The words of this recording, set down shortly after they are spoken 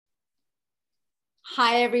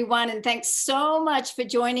Hi, everyone, and thanks so much for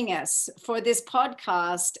joining us for this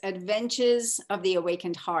podcast, Adventures of the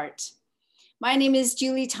Awakened Heart. My name is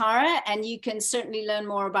Julie Tara, and you can certainly learn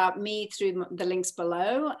more about me through the links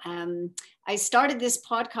below. I started this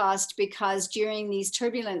podcast because during these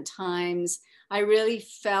turbulent times, I really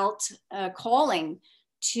felt a calling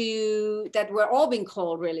that we're all being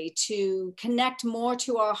called really to connect more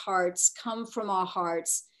to our hearts, come from our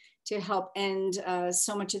hearts, to help end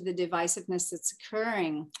so much of the divisiveness that's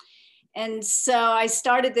occurring. And so I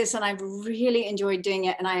started this and I've really enjoyed doing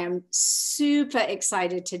it. And I am super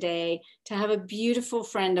excited today to have a beautiful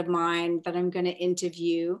friend of mine that I'm going to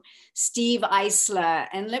interview, Steve Eisler.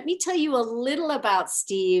 And let me tell you a little about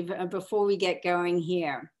Steve before we get going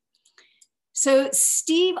here. So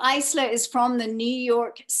Steve Eisler is from the New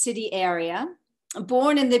York City area,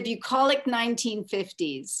 born in the bucolic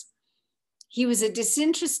 1950s. He was a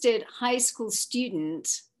disinterested high school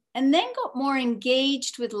student and then got more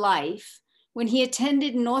engaged with life when he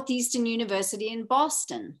attended Northeastern University in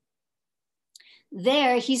Boston.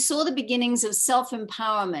 There, he saw the beginnings of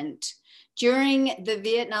self-empowerment during the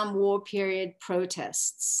Vietnam War period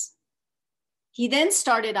protests. He then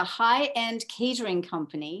started a high-end catering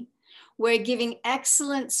company where giving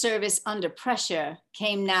excellent service under pressure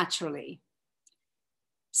came naturally.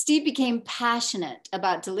 Steve became passionate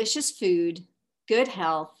about delicious food, good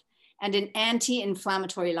health, and an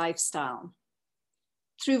anti-inflammatory lifestyle.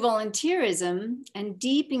 Through volunteerism and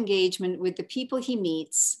deep engagement with the people he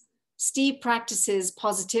meets, Steve practices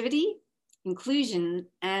positivity, inclusion,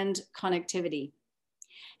 and connectivity.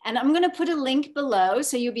 And I'm going to put a link below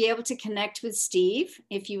so you'll be able to connect with Steve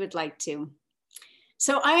if you would like to.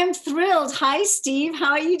 So I am thrilled. Hi, Steve.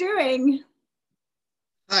 How are you doing?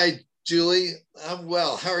 Hi, Julie, I'm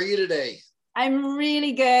well. How are you today? I'm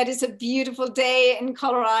really good. It's a beautiful day in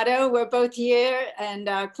Colorado. We're both here and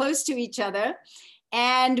close to each other.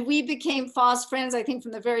 And we became fast friends, I think,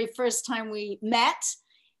 from the very first time we met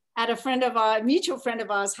at a mutual friend of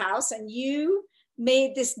ours' house. And you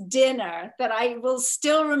made this dinner that I will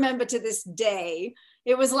still remember to this day.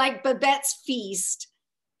 It was like Babette's Feast.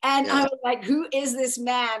 And I was like, who is this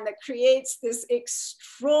man that creates this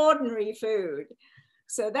extraordinary food?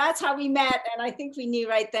 So that's how we met. And I think we knew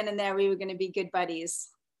right then and there we were going to be good buddies.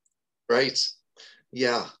 Right.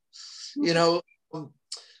 Yeah. You know,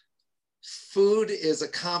 food is a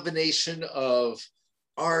combination of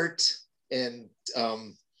art and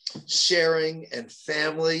sharing and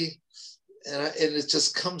family. And it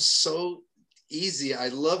just comes so easy. I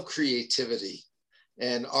love creativity.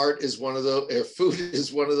 And art is one of those, or food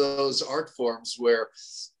is one of those art forms where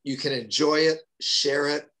you can enjoy it, share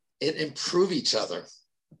it, and improve each other.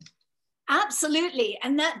 Absolutely.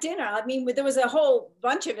 And that dinner, I mean, there was a whole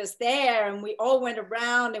bunch of us there and we all went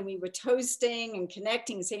around and we were toasting and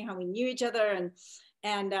connecting, saying how we knew each other.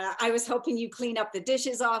 And I was helping you clean up the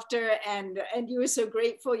dishes after, and you were so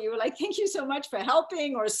grateful. You were like, thank you so much for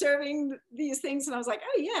helping or serving these things. And I was like,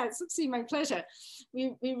 oh yeah, it's absolutely my pleasure.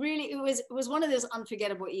 We really, it was one of those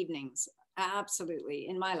unforgettable evenings. Absolutely.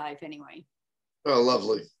 In my life anyway. Oh,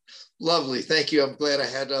 lovely. Lovely. Thank you. I'm glad I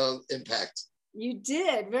had an impact. You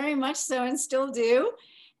did, very much so, and still do.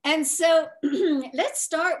 And so let's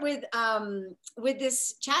start with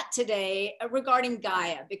this chat today regarding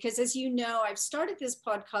Gaia, because as you know, I've started this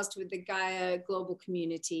podcast with the Gaia Global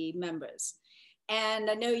Community members. And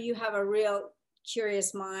I know you have a real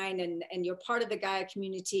curious mind and you're part of the Gaia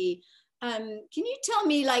community. Can you tell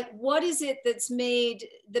me, like, what is it that's made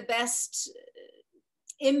the best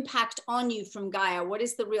impact on you from Gaia? What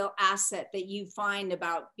is the real asset that you find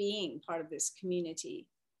about being part of this community?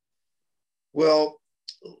 Well,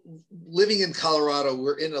 living in Colorado,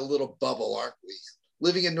 we're in a little bubble, aren't we?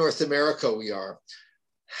 Living in North America, we are.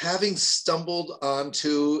 Having stumbled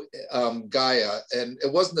onto Gaia, and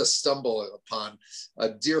it wasn't a stumble upon, a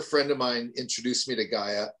dear friend of mine introduced me to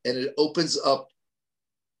Gaia, and it opens up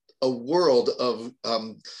a world of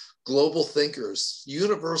global thinkers,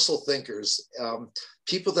 universal thinkers,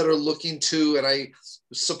 people that are looking to, and I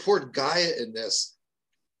support Gaia in this,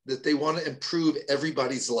 that they want to improve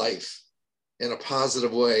everybody's life in a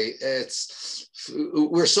positive way.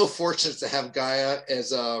 We're so fortunate to have Gaia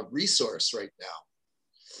as a resource right now.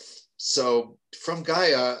 So from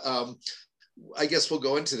Gaia, I guess we'll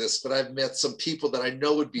go into this, but I've met some people that I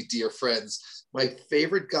know would be dear friends. My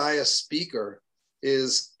favorite Gaia speaker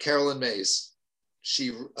is Carolyn Mays.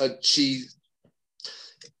 She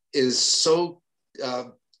is so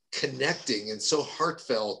connecting and so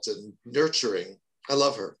heartfelt and nurturing. I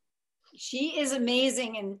love her. She is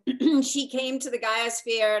amazing. And she came to the Gaia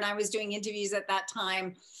Sphere and I was doing interviews at that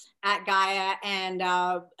time. at Gaia, and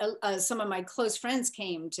some of my close friends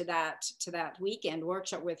came to that weekend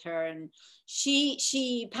workshop with her, and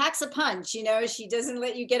she packs a punch. You know, she doesn't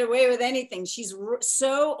let you get away with anything. She's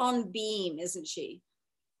so on beam, isn't she?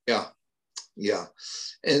 Yeah, yeah.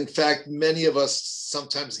 In fact, many of us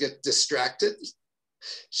sometimes get distracted.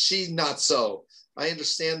 She not so. I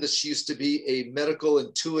understand that she used to be a medical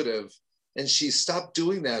intuitive, and she stopped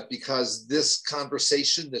doing that because this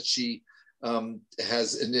conversation that she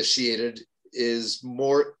has initiated is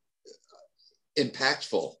more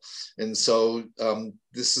impactful. And so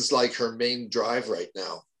this is like her main drive right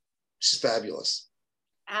now. She's fabulous.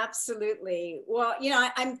 Absolutely. Well, you know,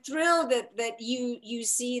 I'm thrilled that you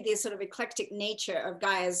see the sort of eclectic nature of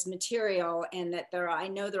Gaia's material, and that I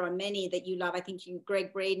know there are many that you love. I think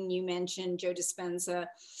Greg Braden, you mentioned, Joe Dispenza,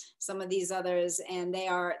 some of these others, and they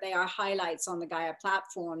are highlights on the Gaia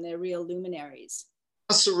platform. They're real luminaries.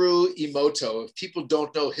 Masaru Emoto, if people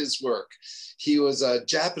don't know his work, he was a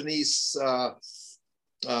Japanese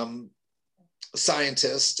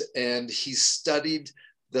scientist, and he studied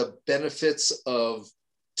the benefits of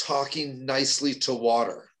talking nicely to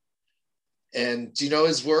water. And do you know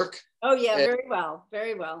his work? Oh yeah, very well,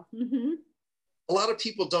 very well. Mm-hmm. A lot of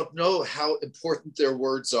people don't know how important their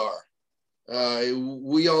words are.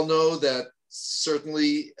 We all know that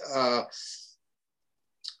certainly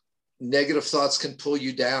negative thoughts can pull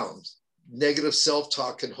you down. Negative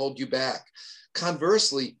self-talk can hold you back.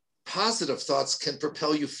 Conversely, positive thoughts can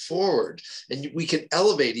propel you forward, and we can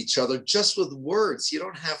elevate each other just with words. You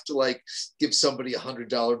don't have to like give somebody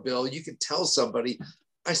 $100 bill. You can tell somebody,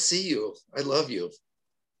 I see you, I love you.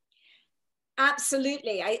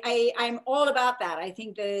 Absolutely. I'm all about that. I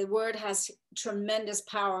think the word has tremendous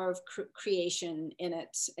power of creation in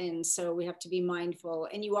it. And so we have to be mindful.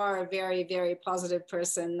 And you are a very, very positive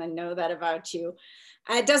person. I know that about you.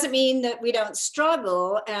 It doesn't mean that we don't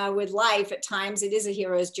struggle with life at times. It is a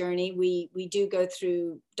hero's journey. We do go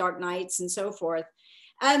through dark nights and so forth.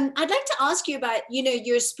 I'd like to ask you about, you know,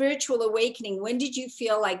 your spiritual awakening. When did you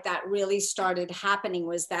feel like that really started happening?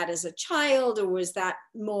 Was that as a child, or was that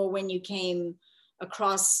more when you came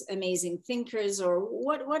across amazing thinkers, or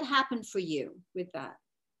what happened for you with that?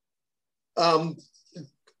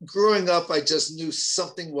 Growing up, I just knew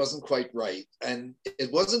something wasn't quite right. And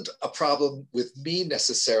it wasn't a problem with me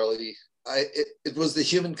necessarily. It was the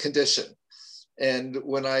human condition. And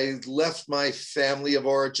when I left my family of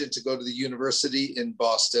origin to go to the university in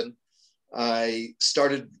Boston, I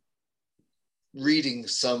started reading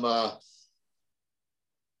some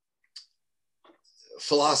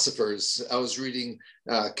philosophers. I was reading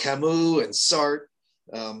Camus and Sartre,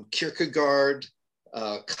 Kierkegaard,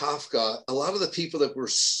 Kafka, a lot of the people that were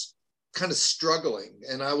kind of struggling.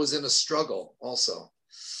 And I was in a struggle also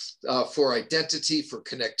for identity, for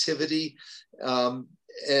connectivity.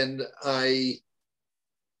 And I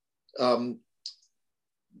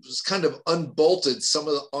was kind of unbolted some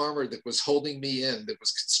of the armor that was holding me in, that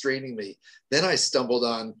was constraining me. Then I stumbled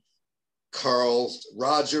on Carl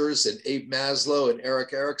Rogers and Abe Maslow and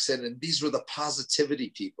Erik Erikson, and these were the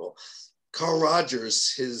positivity people. Carl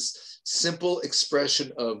Rogers, his simple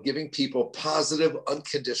expression of giving people positive,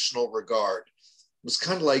 unconditional regard was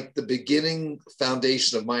kind of like the beginning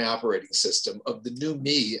foundation of my operating system, of the new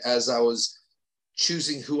me as I was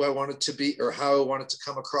choosing who I wanted to be or how I wanted to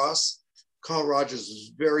come across. Carl Rogers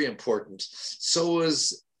was very important. So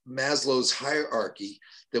was Maslow's hierarchy,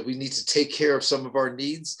 that we need to take care of some of our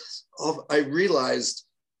needs. I realized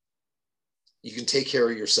you can take care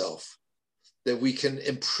of yourself, that we can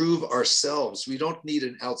improve ourselves. We don't need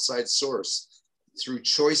an outside source. Through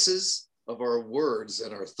choices of our words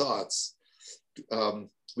and our thoughts,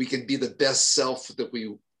 we can be the best self that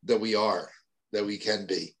we are, that we can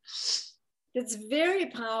be. That's very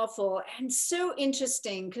powerful and so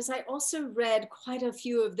interesting, because I also read quite a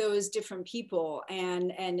few of those different people,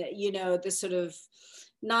 and you know, the sort of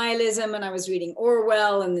nihilism, and I was reading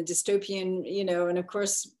Orwell and the dystopian, you know, and of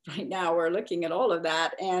course right now we're looking at all of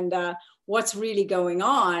that and what's really going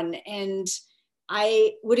on. And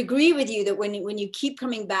I would agree with you that when you keep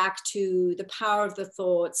coming back to the power of the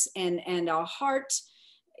thoughts and our heart,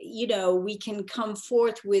 you know, we can come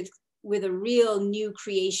forth with a real new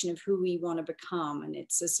creation of who we want to become. And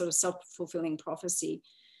it's a sort of self-fulfilling prophecy.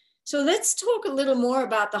 So let's talk a little more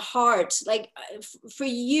about the heart. Like for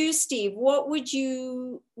you, Steve, what would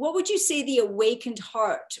you say the awakened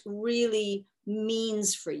heart really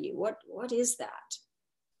means for you? What is that?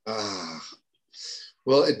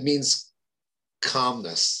 Well, it means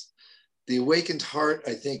calmness. The awakened heart,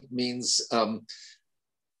 I think, means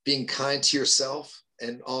being kind to yourself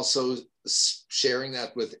and also sharing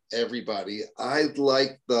that with everybody. I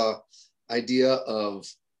like the idea of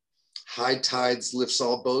high tides lifts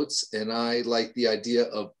all boats, and I like the idea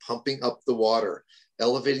of pumping up the water,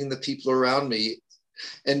 elevating the people around me.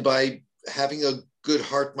 And by having a good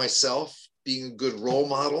heart myself, being a good role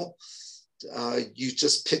model, you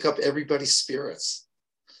just pick up everybody's spirits.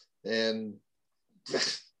 And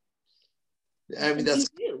I mean, that's.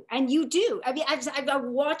 You do. I mean, I've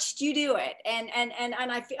watched you do it, and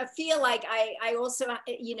I feel like I also,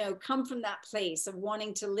 you know, come from that place of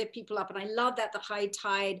wanting to lift people up, and I love that the high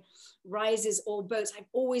tide rises all boats. I've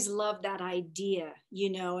always loved that idea, you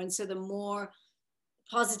know, and so the more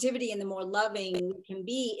positivity and the more loving we can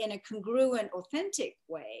be in a congruent, authentic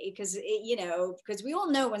way, because you know, because we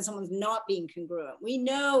all know when someone's not being congruent. We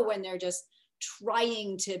know when they're just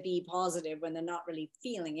trying to be positive when they're not really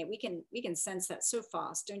feeling it. We can sense that so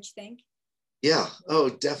fast, don't you think? Yeah, oh,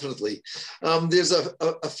 definitely. There's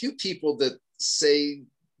a few people that say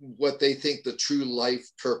what they think the true life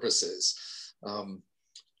purpose is.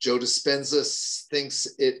 Joe Dispenza thinks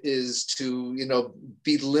it is to, you know,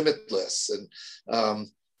 be limitless. And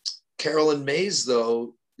Carolyn Mays,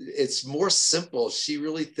 though, it's more simple. She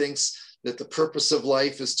really thinks that the purpose of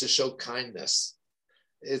life is to show kindness.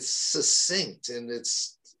 It's succinct, and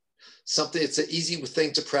it's something, it's an easy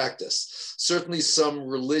thing to practice. Certainly some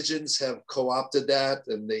religions have co-opted that,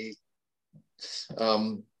 and they,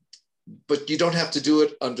 but you don't have to do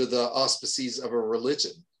it under the auspices of a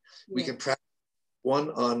religion. Yeah. We can practice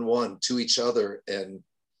one-on-one to each other and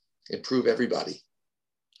improve everybody.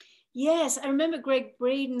 Yes, I remember Greg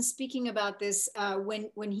Braden speaking about this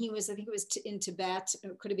when he was, I think it was in Tibet,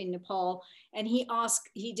 it could have been Nepal, and he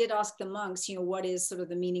did ask the monks, you know, what is sort of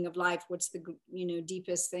the meaning of life? What's the, you know,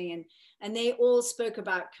 deepest thing? And they all spoke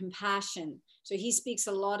about compassion. So he speaks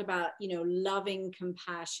a lot about, you know, loving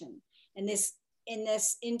compassion, and this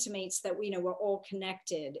intimates that, you know, we're all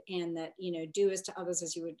connected, and that, you know, do as to others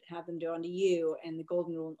as you would have them do unto you, and the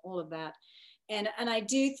golden rule and all of that. And I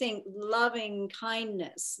do think loving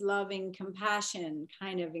kindness, loving compassion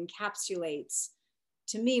kind of encapsulates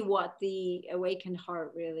to me what the awakened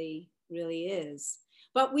heart really, really is.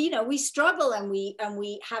 But we, you know, we struggle, and we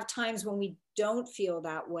have times when we don't feel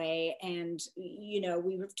that way. And, you know,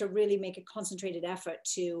 we have to really make a concentrated effort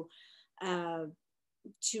to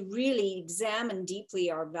really examine deeply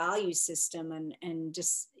our value system, and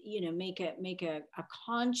just, you know, make a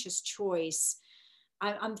conscious choice.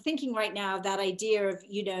 I'm thinking right now that idea of,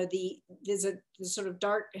 you know, there's sort of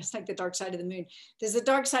dark, it's like the dark side of the moon. There's the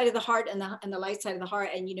dark side of the heart and the light side of the heart,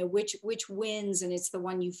 and, you know, which wins, and it's the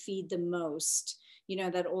one you feed the most. You know,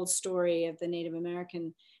 that old story of the Native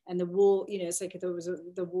American and the wolf, you know, it's like there was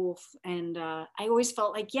the wolf. And I always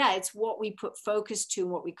felt like, yeah, it's what we put focus to,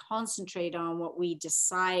 what we concentrate on, what we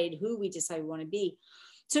decide, who we decide we want to be.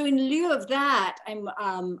 So in lieu of that,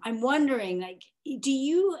 I'm wondering, like, do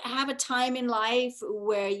you have a time in life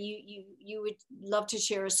where you would love to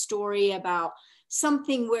share a story about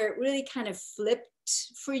something where it really kind of flipped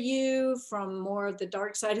for you from more of the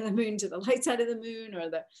dark side of the moon to the light side of the moon, or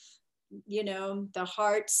the, you know, the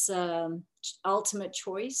heart's ultimate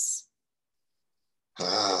choice?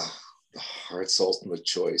 The heart's ultimate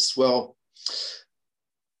choice. Well,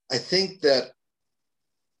 I think that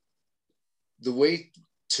the way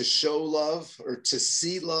to show love or to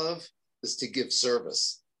see love is to give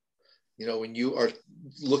service. You know, when you are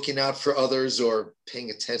looking out for others or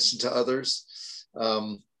paying attention to others,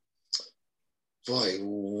 boy,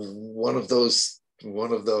 one of those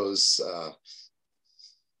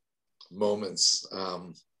moments.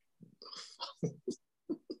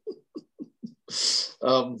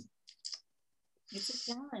 It's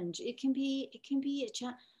a challenge. It can be a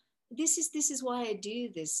challenge. This is why I do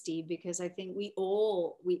this, Steve, because I think we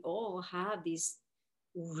all have these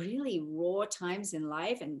really raw times in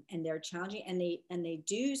life, and they're challenging, and they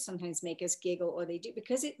do sometimes make us giggle, or they do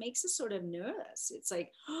because it makes us sort of nervous. It's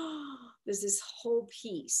like, oh, there's this whole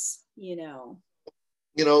piece, you know.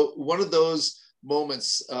 You know, one of those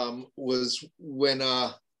moments was when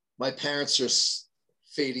my parents are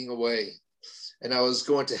fading away, and I was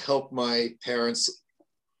going to help my parents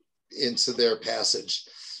into their passage.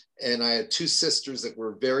 And I had two sisters that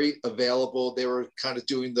were very available. They were kind of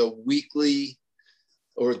doing the weekly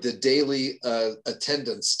or the daily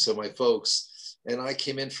attendance to my folks. And I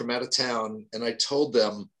came in from out of town, and I told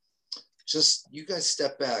them, just you guys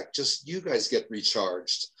step back, just you guys get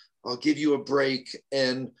recharged. I'll give you a break,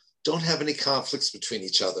 and don't have any conflicts between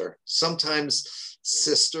each other. Sometimes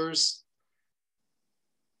sisters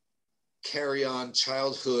carry on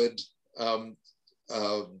childhood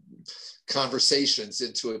conversations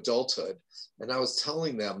into adulthood. And I was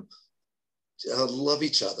telling them, love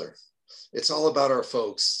each other. It's all about our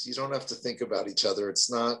folks. You don't have to think about each other. It's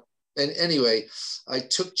not And anyway, I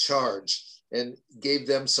took charge and gave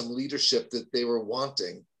them some leadership that they were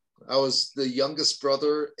wanting. I was the youngest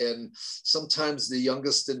brother, and sometimes the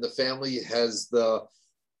youngest in the family has the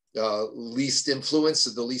least influence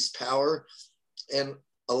or the least power. And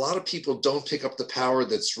a lot of people don't pick up the power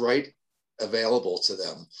that's right available to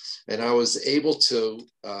them. And I was able to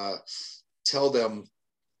tell them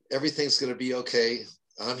everything's going to be okay.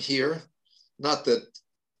 I'm here. Not that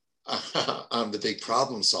I'm the big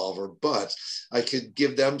problem solver, but I could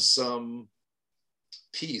give them some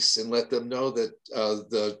peace and let them know that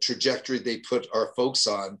the trajectory they put our folks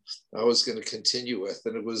on, I was going to continue with.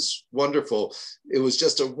 And it was wonderful. It was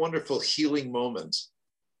just a wonderful healing moment.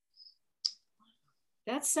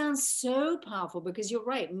 That sounds so powerful, because you're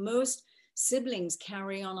right. Most siblings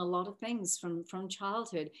carry on a lot of things from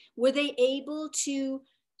childhood. Were they able to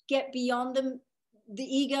get beyond the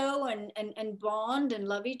ego and bond and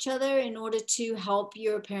love each other in order to help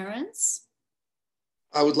your parents?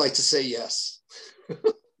 I would like to say yes.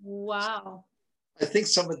 Wow. I think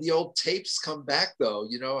some of the old tapes come back, though,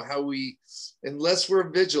 you know, how we, unless we're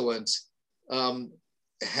vigilant,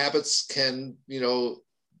 habits can, you know,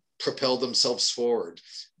 propel themselves forward.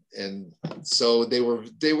 And so they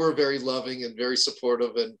were very loving and very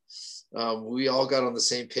supportive, and we all got on the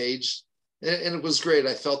same page, and it was great.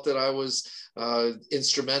 I felt that I was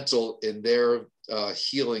instrumental in their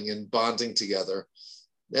healing and bonding together.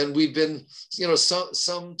 And we've been, you know,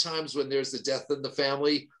 sometimes when there's a death in the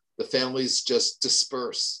families just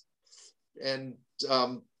disperse, and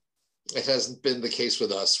it hasn't been the case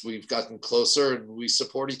with us. We've gotten closer and we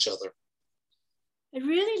support each other. I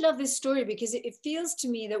really love this story, because it feels to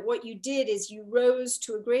me that what you did is you rose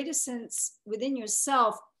to a greater sense within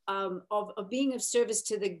yourself of being of service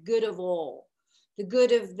to the good of all, the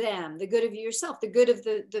good of them, the good of yourself, the good of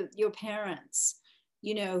your parents,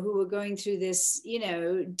 you know, who were going through this, you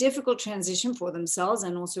know, difficult transition for themselves,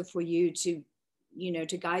 and also for you to, you know,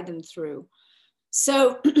 to guide them through.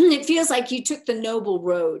 So it feels like you took the noble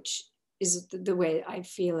road, is the way I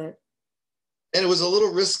feel it. And it was a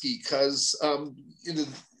little risky because you know,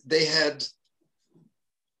 they had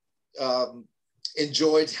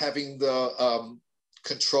enjoyed having the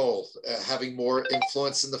control, having more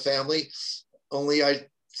influence in the family. Only I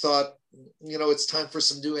thought, you know, it's time for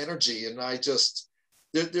some new energy. And I just,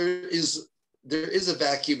 there is a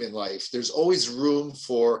vacuum in life. There's always room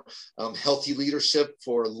for healthy leadership,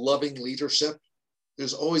 for loving leadership.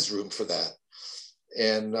 There's always room for that.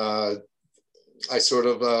 And I sort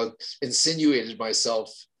of insinuated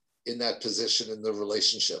myself in that position in the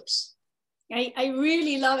relationships. I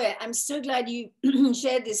really love it. I'm so glad you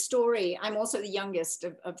shared this story. I'm also the youngest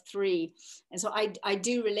of three. And so I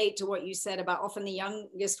do relate to what you said about often the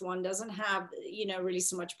youngest one doesn't have, you know, really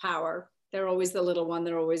so much power. They're always the little one.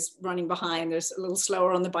 They're always running behind. They're a little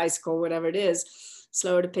slower on the bicycle, whatever it is,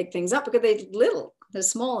 slower to pick things up because they're little, they're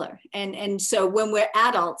smaller. And so when we're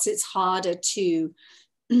adults, it's harder to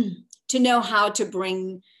know how to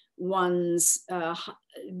bring one's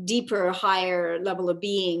deeper, higher level of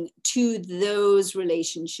being to those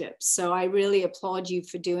relationships. So I really applaud you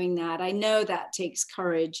for doing that. I know that takes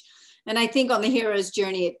courage. And I think on the hero's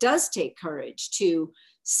journey, it does take courage to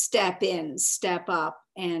step in, step up,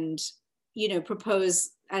 and, you know,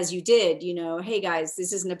 propose as you did, you know, hey guys,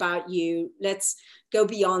 this isn't about you. Let's go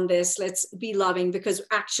beyond this. Let's be loving, because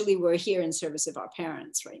actually we're here in service of our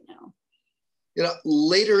parents right now. You know,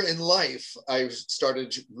 later in life, I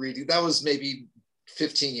started reading, that was maybe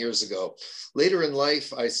 15 years ago. Later in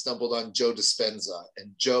life, I stumbled on Joe Dispenza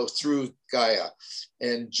and Joe through Gaia.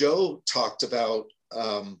 And Joe talked about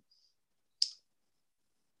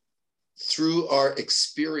through our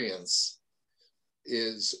experience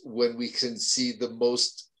is when we can see the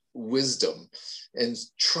most wisdom and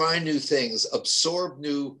try new things, absorb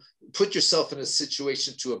new, put yourself in a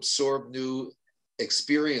situation to absorb new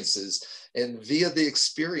experiences, and via the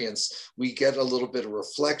experience we get a little bit of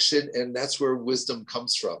reflection, and that's where wisdom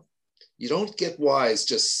comes from. You don't get wise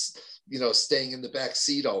just, you know, staying in the back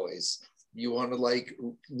seat always. You want to like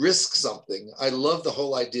risk something. I love the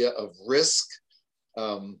whole idea of risk,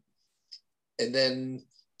 and then,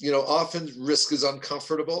 you know, often risk is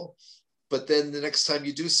uncomfortable, but then the next time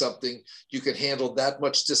you do something, you can handle that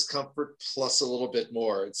much discomfort plus a little bit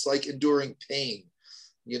more. It's like enduring pain.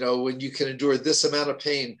 You know, when you can endure this amount of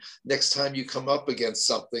pain, next time you come up against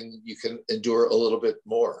something, you can endure a little bit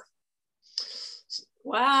more.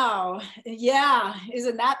 Wow. Yeah.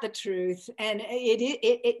 Isn't that the truth? And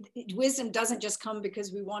wisdom doesn't just come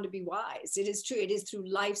because we want to be wise. It is true. It is through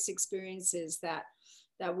life's experiences that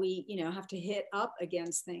we, you know, have to hit up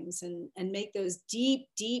against things and make those deep,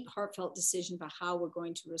 deep, heartfelt decisions about how we're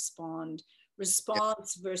going to respond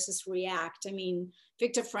response versus react. I mean,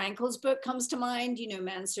 Viktor Frankl's book comes to mind, you know,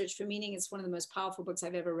 Man's Search for Meaning. It's one of the most powerful books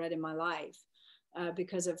I've ever read in my life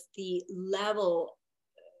because of the level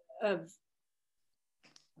of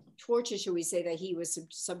torture, shall we say, that he was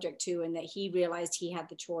subject to, and that he realized he had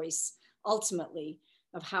the choice ultimately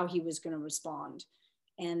of how he was going to respond,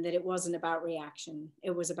 and that it wasn't about reaction,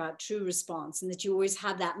 it was about true response, and that you always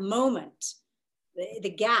had that moment, the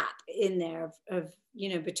gap in there of you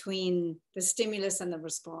know, between the stimulus and the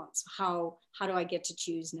response. How do I get to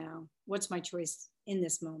choose now? What's my choice in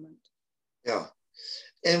this moment? Yeah,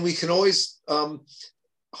 and we can always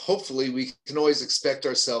hopefully we can always expect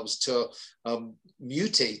ourselves to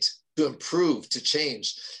mutate, to improve, to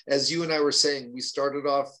change. As you and I were saying, we started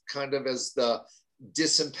off kind of as the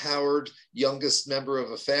disempowered youngest member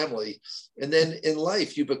of a family, and then in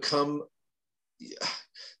life you become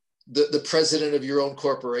the president of your own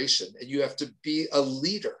corporation, and you have to be a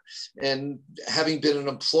leader. And having been an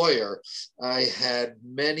employer, I had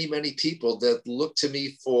many people that looked to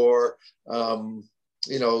me for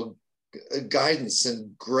you know, guidance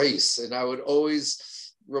and grace. And I would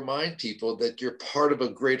always remind people that you're part of a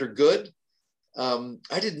greater good.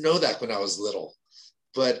 I didn't know that when I was little,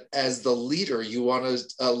 but as the leader, you want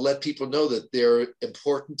to let people know that they're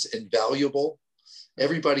important and valuable.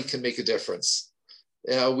 Everybody can make a difference.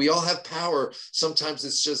 We all have power. Sometimes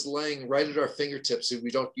it's just laying right at our fingertips and we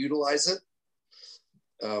don't utilize it.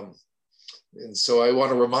 And so I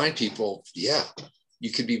want to remind people, yeah,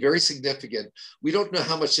 you can be very significant. We don't know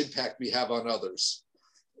how much impact we have on others.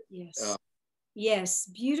 Yes. Yes,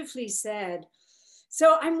 beautifully said.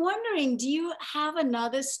 So I'm wondering, do you have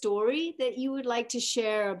another story that you would like to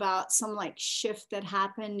share about some like shift that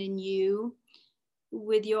happened in you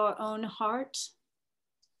with your own heart?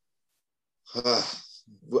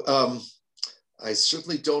 I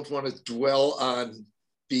certainly don't want to dwell on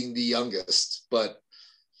being the youngest, but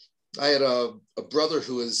I had a brother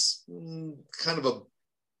who was kind of a,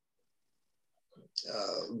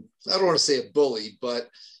 I don't want to say a bully, but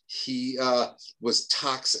he was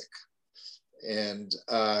toxic. And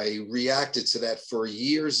I reacted to that for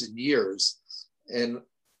years and years. And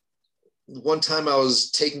one time I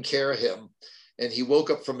was taking care of him, and he woke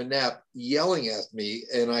up from a nap yelling at me,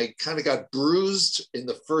 and I kind of got bruised in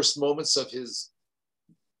the first moments of his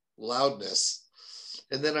loudness.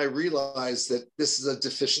 And then I realized that this is a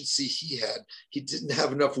deficiency he had. He didn't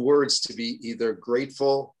have enough words to be either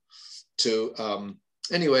grateful to,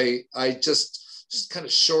 anyway, I just kind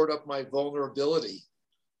of shored up my vulnerability.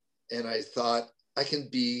 And I thought, I can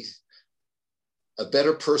be a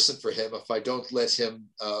better person for him if I don't let him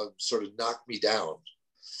sort of knock me down.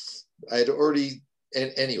 I'd already,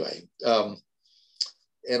 and anyway,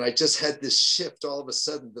 and I just had this shift all of a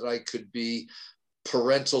sudden that I could be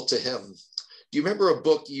parental to him. Do you remember a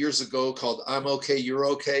book years ago called I'm Okay, You're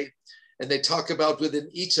Okay? And they talk about within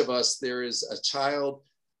each of us, there is a child,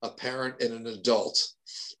 a parent, and an adult.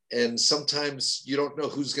 And sometimes you don't know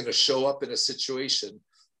who's going to show up in a situation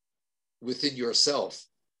within yourself,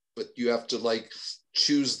 but you have to like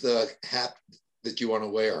choose the hat that you want to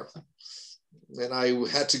wear. And I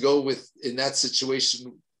had to go with, in that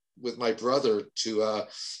situation with my brother, to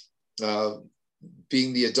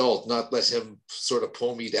being the adult, not let him sort of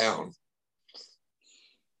pull me down.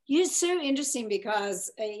 It's so interesting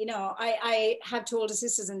because, you know, I have two older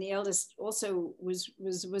sisters, and the eldest also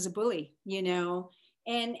was a bully, you know.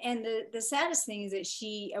 And the saddest thing is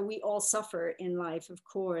that we all suffer in life, of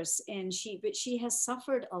course, but she has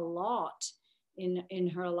suffered a lot in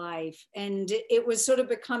her life, and it was sort of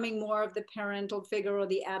becoming more of the parental figure or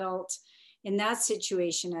the adult in that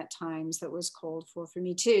situation at times that was called for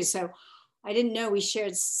me too. So I didn't know we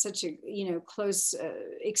shared such a, you know, close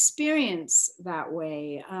experience that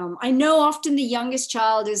way. I know often the youngest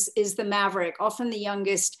child is the maverick. Often the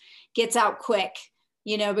youngest gets out quick,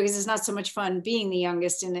 you know, because it's not so much fun being the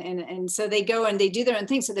youngest. And so they go and they do their own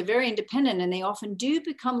thing. So they're very independent, and they often do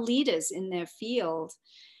become leaders in their field.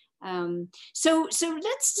 So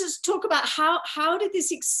let's just talk about how did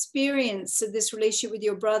this experience of this relationship with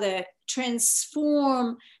your brother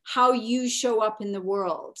transform how you show up in the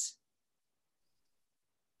world?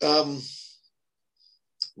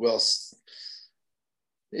 Well,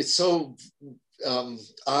 it's so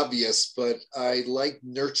obvious, but I like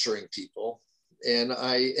nurturing people. And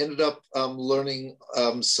I ended up learning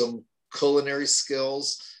some culinary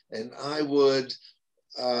skills, and I would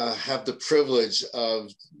have the privilege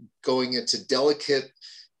of going into delicate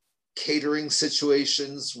catering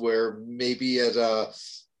situations where maybe at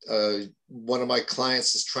one of my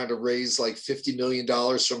clients is trying to raise like $50 million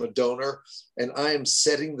from a donor, and I am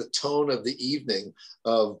setting the tone of the evening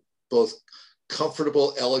of both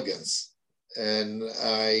comfortable elegance. And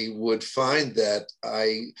I would find that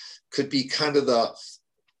I could be kind of the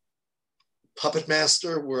puppet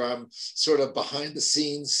master, where I'm sort of behind the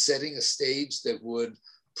scenes setting a stage that would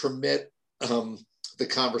permit the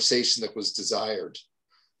conversation that was desired.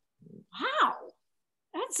 Wow,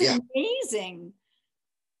 that's Yeah. amazing.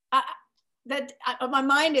 My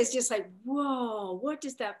mind is just like, whoa, what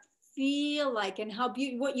does that feel like? And how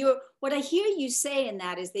beautiful, what I hear you say in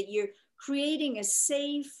that is that you're creating a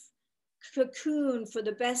safe cocoon for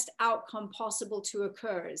the best outcome possible to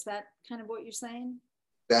occur. Is that kind of what you're saying?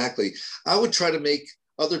 Exactly. I would try to make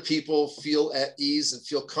other people feel at ease and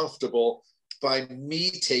feel comfortable by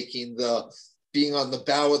me being on the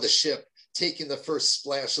bow of the ship, taking the first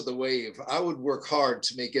splash of the wave. I would work hard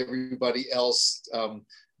to make everybody else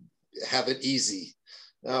have it easy.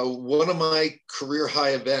 One of my career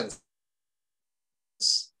high events,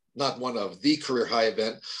 not one of, the career high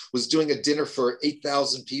event, was doing a dinner for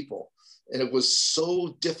 8,000 people. And it was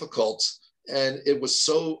so difficult. And it was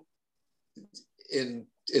so,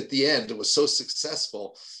 at the end, it was so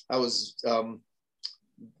successful. I was, I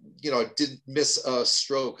didn't miss a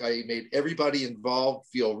stroke. I made everybody involved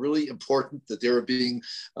feel really important, that they were being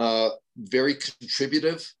very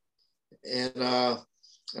contributive. And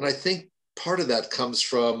I think part of that comes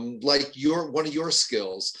from, like, one of your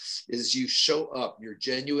skills is you show up, you're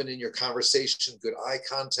genuine in your conversation, good eye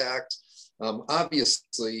contact.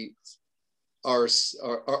 Obviously, our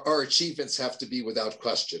achievements have to be without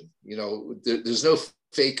question. There's no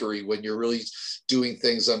fakery when you're really doing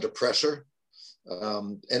things under pressure.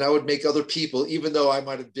 And I would make other people, even though I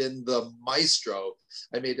might have been the maestro,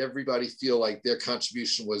 I made everybody feel like their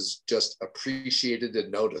contribution was just appreciated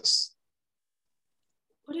and noticed.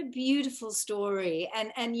 What a beautiful story.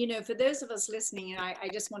 And for those of us listening, and I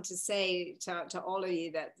just want to say to all of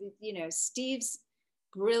you that, Steve's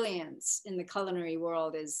brilliance in the culinary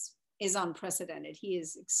world is unprecedented. He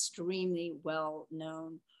is extremely well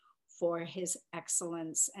known for his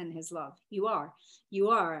excellence and his love. You are.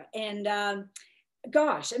 And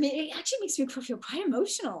gosh, I mean, it actually makes me feel quite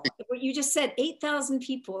emotional. What you just said, 8,000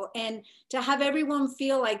 people, and to have everyone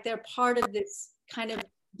feel like they're part of this kind of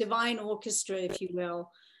divine orchestra, if you will,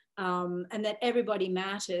 and that everybody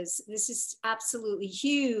matters. This is absolutely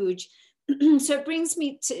huge. So it brings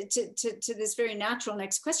me to this very natural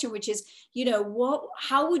next question, which is,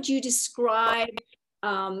 how would you describe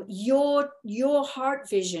your heart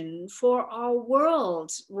vision for our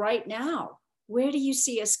world right now? Where do you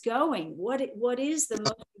see us going? What is the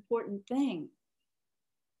most important thing?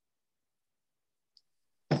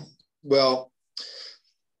 Well,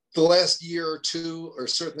 the last year or two, or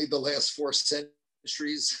certainly the last 4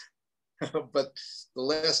 centuries, but the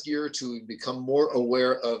last year or two, we've become more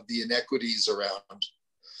aware of the inequities around.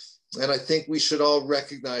 And I think we should all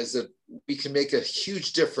recognize that we can make a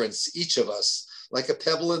huge difference, each of us, like a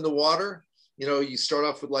pebble in the water. You start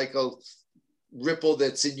off with like a ripple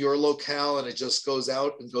that's in your locale and it just goes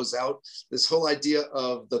out and goes out. This whole idea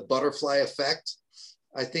of the butterfly effect,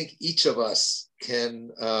 I think each of us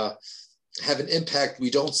can have an impact we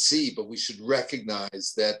don't see, but we should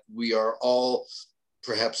recognize that we are all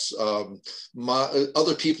perhaps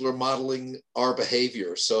other people are modeling our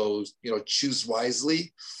behavior. So, choose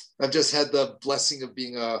wisely. I've just had the blessing of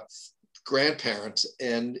being a grandparent,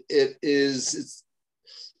 and it's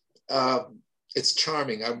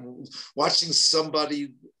charming. I'm watching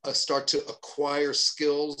somebody start to acquire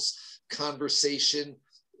skills, conversation,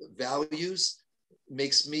 values,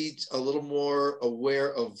 makes me a little more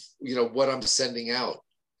aware of, what I'm sending out.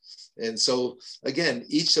 And so again,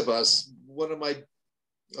 each of us,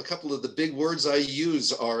 a couple of the big words I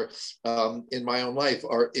use are in my own life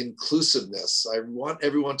are inclusiveness. I want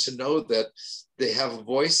everyone to know that they have a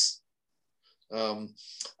voice.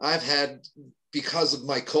 I've had, because of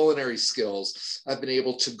my culinary skills, I've been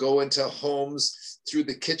able to go into homes through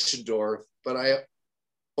the kitchen door, but I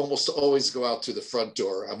almost always go out through the front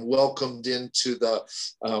door. I'm welcomed into the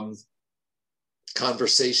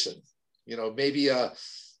conversation. Maybe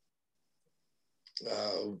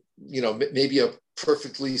maybe a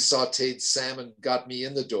perfectly sauteed salmon got me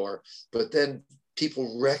in the door, but then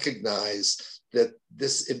people recognize that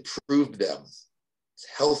this improved them. It's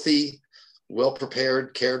healthy, well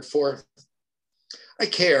prepared, cared for. I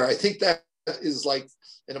care. I think that is like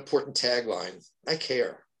an important tagline. I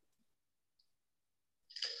care.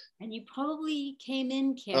 And you probably came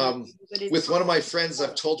in caring. With one of my friends,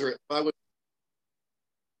 I've told her if I would.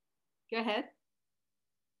 Go ahead.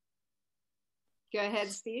 Go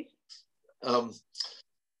ahead, Steve. I've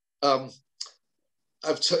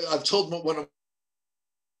told one of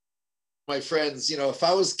my friends, if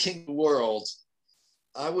I was king of the world,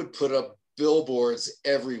 I would put a billboards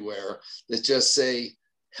everywhere that just say,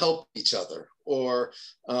 help each other, or,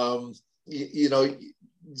 you know,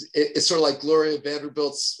 it's sort of like Gloria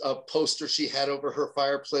Vanderbilt's poster she had over her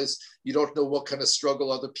fireplace. You don't know what kind of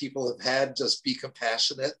struggle other people have had, just be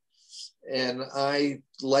compassionate. And I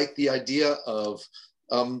like the idea of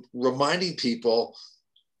reminding people,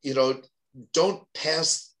 you know, don't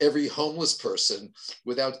pass every homeless person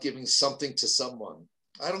without giving something to someone.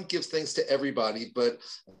 I don't give things to everybody, but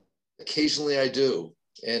occasionally I do.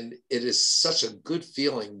 And it is such a good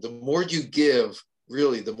feeling. The more you give,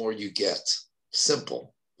 really, the more you get.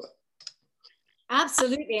 Simple.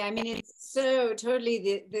 Absolutely. I mean, it's so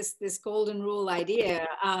totally this golden rule idea.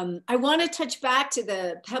 I want to touch back to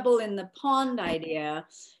the pebble in the pond idea,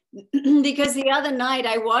 because the other night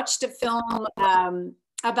I watched a film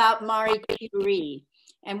about Marie Curie.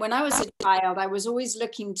 And when I was a child, I was always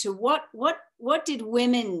looking to what did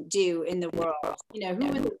women do in the world? You know, who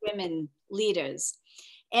were the women leaders?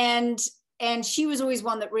 And she was always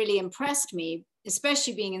one that really impressed me,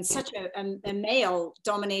 especially being in such a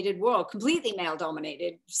male-dominated world, completely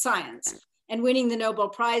male-dominated science, and winning the Nobel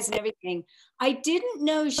Prize and everything. I didn't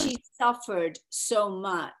know she suffered so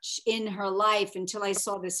much in her life until I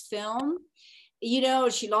saw this film. You know,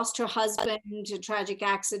 she lost her husband to a tragic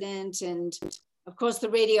accident, and of course the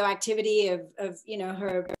radioactivity of you know,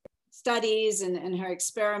 her studies and her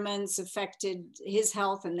experiments affected his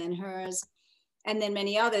health and then hers, and then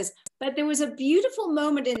many others. But there was a beautiful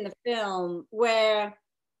moment in the film where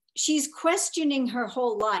she's questioning her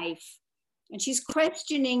whole life, and she's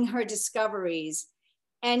questioning her discoveries,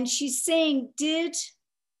 and she's saying, did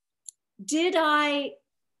I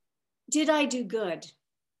do good?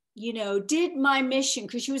 You know, did my mission,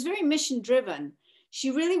 because she was very mission driven, she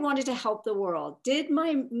really wanted to help the world. Did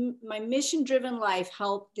my mission driven life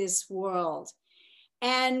help this world?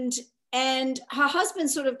 And her husband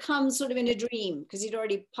sort of comes sort of in a dream, because he'd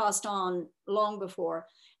already passed on long before,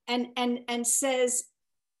 and says,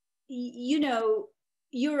 you know,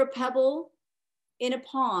 you're a pebble in a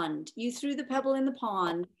pond. You threw the pebble in the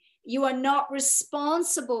pond. You are not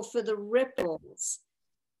responsible for the ripples.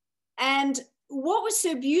 And what was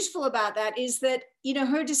so beautiful about that is that, you know,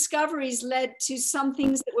 her discoveries led to some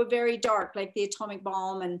things that were very dark, like the atomic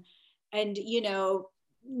bomb and you know,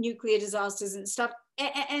 nuclear disasters and stuff.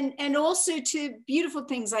 And also to beautiful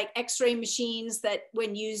things like X-ray machines that,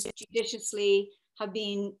 when used judiciously, have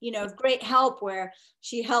been, you know, of great help, where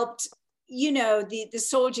she helped, you know, the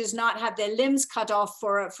soldiers not have their limbs cut off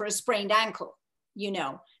for a sprained ankle, you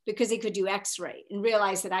know, because they could do X-ray and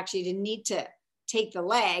realize that actually they didn't need to take the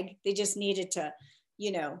leg, they just needed to,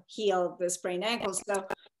 you know, heal the sprained ankle. So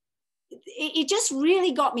it just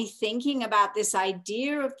really got me thinking about this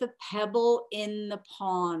idea of the pebble in the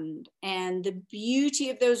pond and the beauty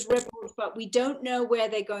of those ripples, but we don't know where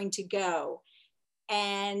they're going to go,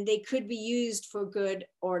 and they could be used for good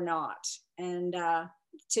or not. And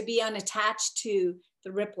to be unattached to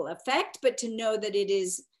the ripple effect, but to know that it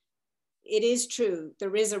is true.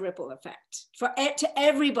 There is a ripple effect to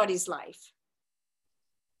everybody's life.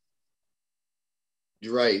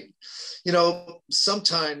 You're right. You know,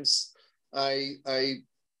 sometimes I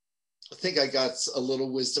think I got a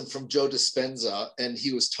little wisdom from Joe Dispenza, and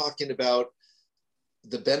he was talking about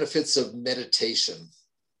the benefits of meditation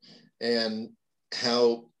and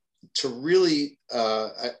how to really,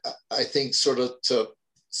 I think, sort of to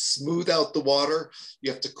smooth out the water, you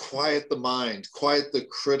have to quiet the mind, quiet the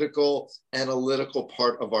critical, analytical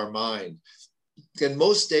part of our mind. And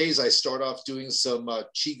most days I start off doing some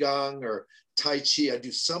Qigong or Tai Chi. I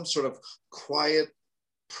do some sort of quiet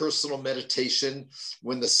personal meditation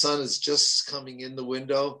when the sun is just coming in the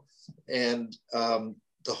window. And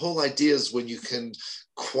the whole idea is when you can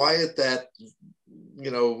quiet that,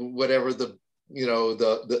 you know, whatever the, you know,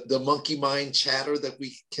 the monkey mind chatter that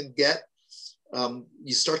we can get,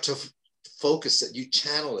 you start to focus it, you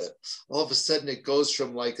channel it. All of a sudden it goes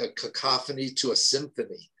from like a cacophony to a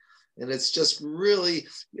symphony. And it's just really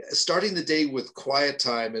starting the day with quiet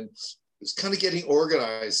time, and it's kind of getting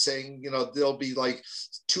organized, saying, you know, there'll be like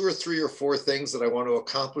 2 or 3 or 4 things that I want to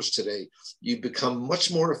accomplish today. You become much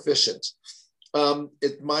more efficient.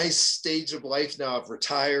 At my stage of life now, I've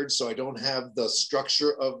retired, so I don't have the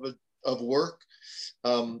structure of work,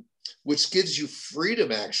 which gives you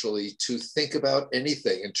freedom actually to think about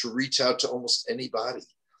anything and to reach out to almost anybody.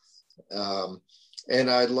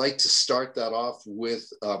 And I'd like to start that off with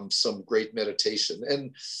some great meditation,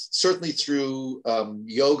 and certainly through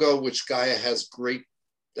yoga, which Gaia has great,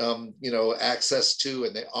 you know, access to,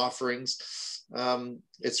 and the offerings.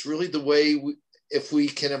 It's really the way, if we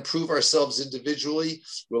can improve ourselves individually,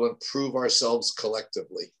 we'll improve ourselves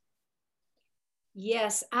collectively.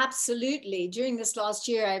 Yes, absolutely. During this last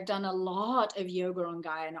year, I've done a lot of yoga on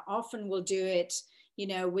Gaia, and I often will do it,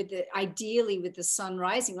 with the ideally with the sun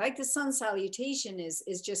rising. Like the sun salutation is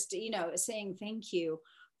just, saying thank you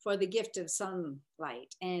for the gift of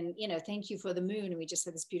sunlight, and thank you for the moon. And we just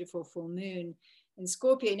had this beautiful full moon in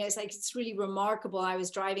Scorpio. It's like it's really remarkable. I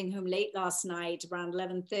was driving home late last night around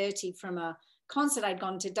 11:30 from a concert I'd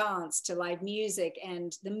gone to dance to live music,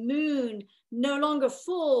 and the moon no longer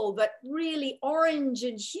full, but really orange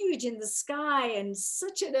and huge in the sky, and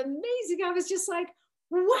such an amazing, I was just like,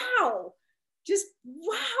 wow, just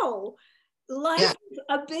wow. Yeah, Life is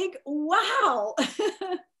a big wow.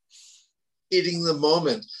 hitting the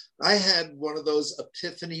moment. I had one of those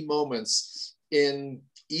epiphany moments in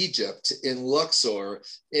Egypt, in Luxor,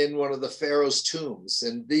 in one of the pharaoh's tombs.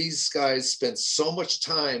 And these guys spent so much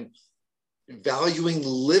time valuing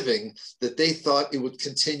living that they thought it would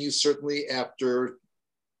continue certainly after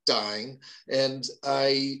dying. And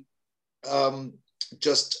I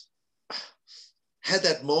just had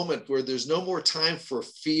that moment where there's no more time for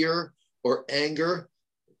fear or anger.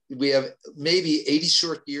 We have maybe 80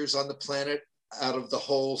 short years on the planet out of the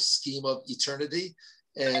whole scheme of eternity.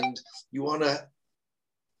 And you want to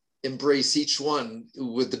embrace each one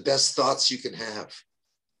with the best thoughts you can have.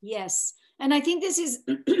 Yes. And I think this is,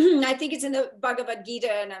 I think it's in the Bhagavad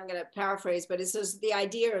Gita, and I'm going to paraphrase, but it's just the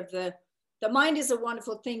idea of the mind is a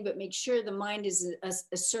wonderful thing, but make sure the mind is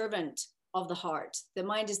a servant of the heart. The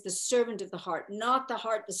mind is the servant of the heart, not the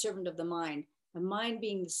heart, the servant of the mind. The mind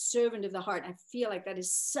being the servant of the heart. I feel like that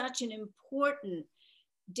is such an important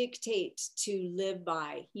dictate to live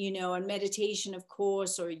by, and meditation, of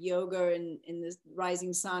course, or yoga in the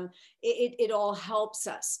rising sun. It all helps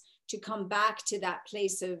us to come back to that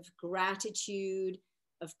place of gratitude,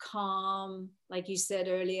 of calm, like you said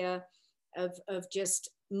earlier, of just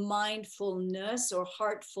mindfulness or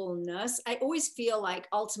heartfulness. I always feel like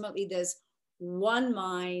ultimately there's one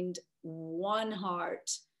mind, one heart.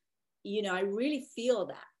 I really feel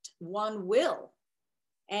that one will,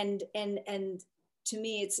 and to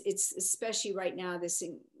me, it's especially right now this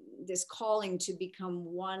calling to become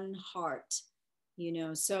one heart.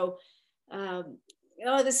 So.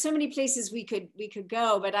 There's so many places we could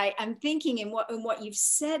go, but I'm thinking in what you've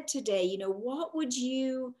said today. What would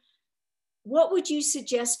you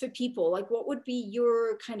suggest for people? Like, what would be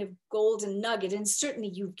your kind of golden nugget? And certainly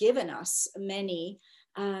you've given us many.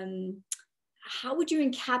 How would you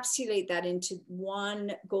encapsulate that into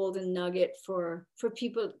one golden nugget for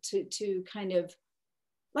people to kind of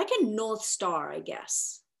like a North Star, I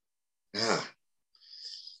guess? Ah.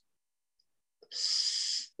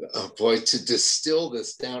 Oh boy, to distill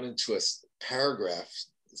this down into a paragraph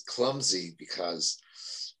is clumsy because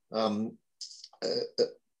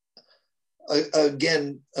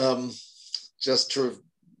again, just to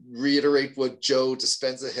reiterate what Joe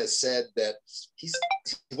Dispenza has said, that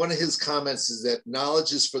one of his comments is that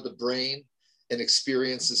knowledge is for the brain and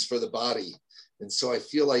experience is for the body. And so I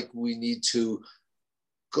feel like we need to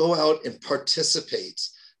go out and participate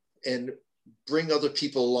and bring other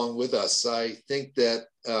people along with us. I think that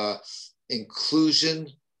inclusion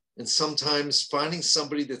and sometimes finding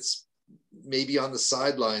somebody that's maybe on the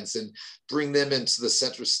sidelines and bring them into the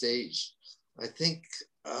center stage. I think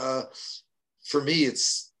for me,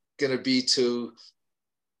 it's going to be to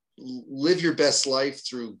live your best life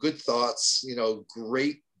through good thoughts,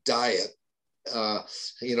 great diet,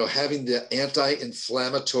 having the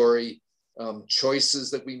anti-inflammatory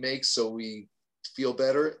choices that we make so we feel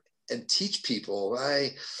better, and teach people.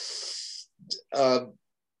 I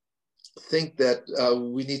think that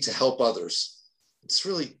we need to help others. It's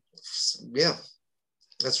really,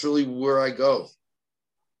 that's really where I go.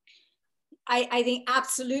 I think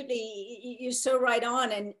absolutely, you're so right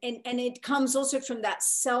on. And it comes also from that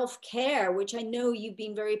self-care, which I know you've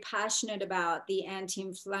been very passionate about, the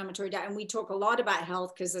anti-inflammatory diet. And we talk a lot about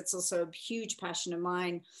health because it's also a huge passion of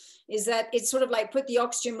mine, is that it's sort of like put the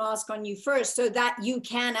oxygen mask on you first so that you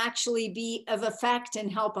can actually be of effect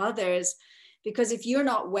and help others. Because if you're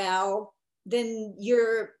not well, then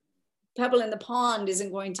your pebble in the pond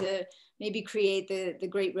isn't going to maybe create the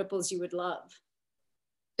great ripples you would love.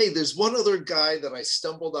 Hey, there's one other guy that I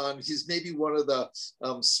stumbled on. He's maybe one of the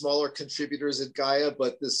smaller contributors at Gaia,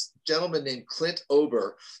 but this gentleman named Clint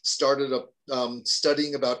Ober started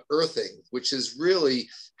studying about earthing, which is really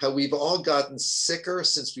how we've all gotten sicker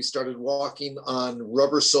since we started walking on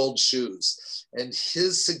rubber-soled shoes. And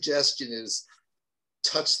his suggestion is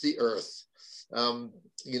touch the earth.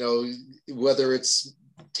 Whether it's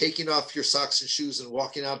taking off your socks and shoes and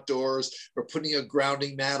walking outdoors, or putting a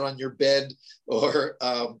grounding mat on your bed, or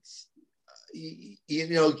you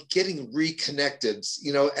know, getting reconnected,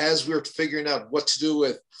 you know, as we're figuring out what to do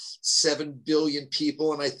with 7 billion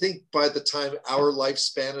people. And I think by the time our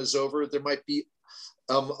lifespan is over, there might be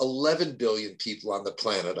 11 billion people on the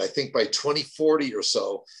planet. I think by 2040 or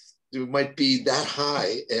so, there might be that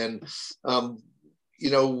high. And, you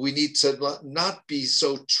know, we need to not be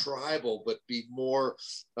so tribal, but be more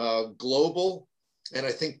global. And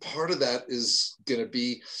I think part of that is going to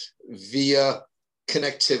be via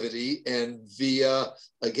connectivity and via,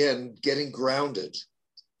 again, getting grounded.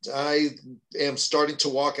 I am starting to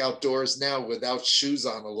walk outdoors now without shoes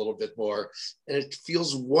on a little bit more, and it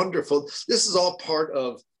feels wonderful. This is all part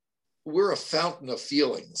of, we're a fountain of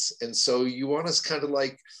feelings. And so you want to kind of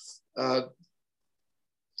like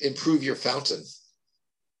improve your fountain.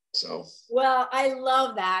 So. Well, I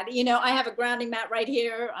love that. You know, I have a grounding mat right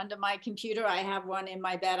here under my computer. I have one in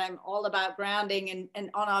my bed. I'm all about grounding. And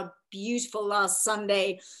on our beautiful last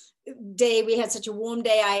Sunday day, we had such a warm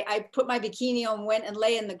day. I put my bikini on, went and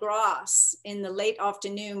lay in the grass in the late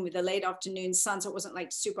afternoon with the late afternoon sun. So it wasn't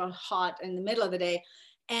like super hot in the middle of the day.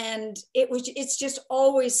 And it's just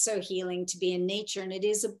always so healing to be in nature. And it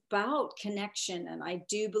is about connection. And I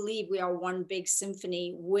do believe we are one big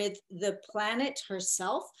symphony with the planet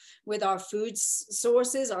herself, with our food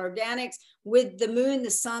sources, our organics, with the moon,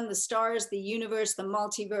 the sun, the stars, the universe, the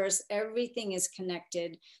multiverse. Everything is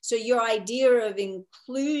connected. So your idea of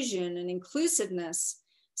inclusion and inclusiveness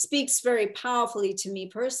speaks very powerfully to me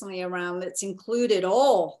personally around let's include it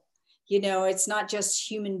all. You know, it's not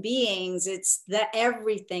just human beings, it's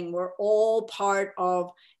everything. We're all part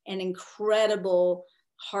of an incredible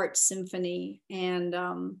heart symphony. And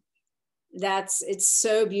it's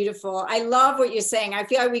so beautiful. I love what you're saying. I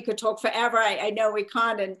feel like we could talk forever. I know we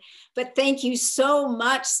can't, but thank you so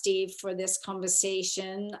much, Steve, for this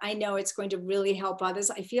conversation. I know it's going to really help others.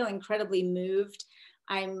 I feel incredibly moved.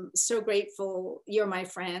 I'm so grateful. You're my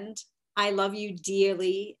friend. I love you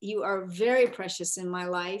dearly. You are very precious in my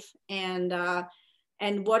life. And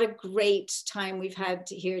what a great time we've had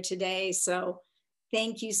here today. So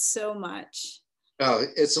thank you so much. Oh,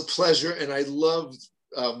 it's a pleasure. And I love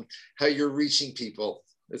how you're reaching people.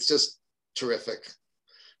 It's just terrific.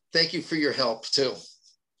 Thank you for your help too.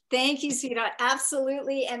 Thank you, sweetheart.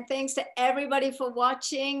 Absolutely. And thanks to everybody for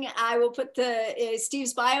watching. I will put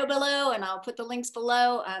Steve's bio below, and I'll put the links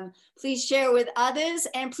below. Please share with others,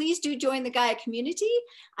 and please do join the Gaia community.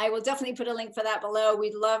 I will definitely put a link for that below.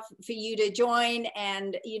 We'd love for you to join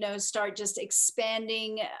and, you know, start just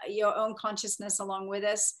expanding your own consciousness along with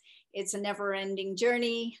us. It's a never-ending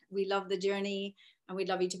journey. We love the journey, and we'd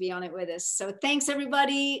love you to be on it with us. So thanks,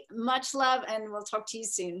 everybody. Much love, and we'll talk to you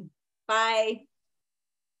soon. Bye.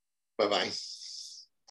 Bye-bye.